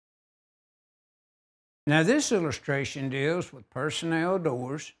Now, this illustration deals with personnel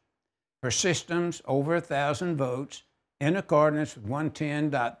doors for systems over 1,000 volts in accordance with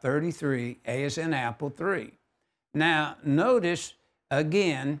 110.33, A as in Apple 3. Now, notice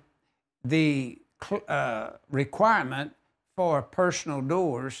again the requirement for personal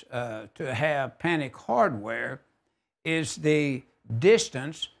doors to have panic hardware is the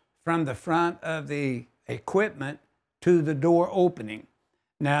distance from the front of the equipment to the door opening.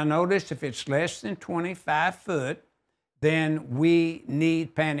 Now notice if it's less than 25 foot, then we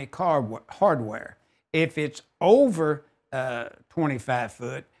need panic hardware. If it's over 25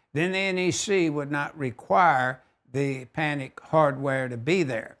 foot, then the NEC would not require the panic hardware to be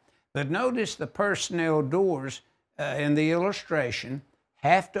there. But notice the personnel doors in the illustration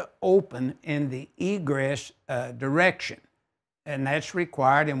have to open in the egress direction, and that's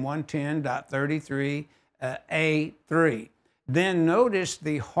required in 110.33 A3. Then notice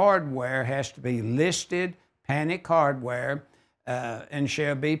the hardware has to be listed, panic hardware, and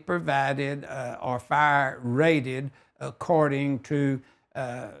shall be provided or fire rated according to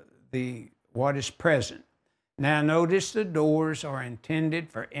what is present. Now notice the doors are intended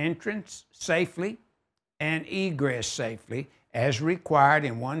for entrance safely and egress safely as required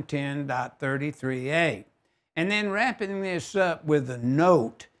in 110.33A. And then wrapping this up with a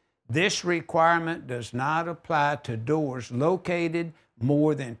note, this requirement does not apply to doors located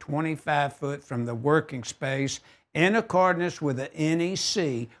more than 25 foot from the working space in accordance with the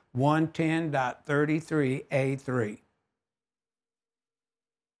NEC 110.33A3.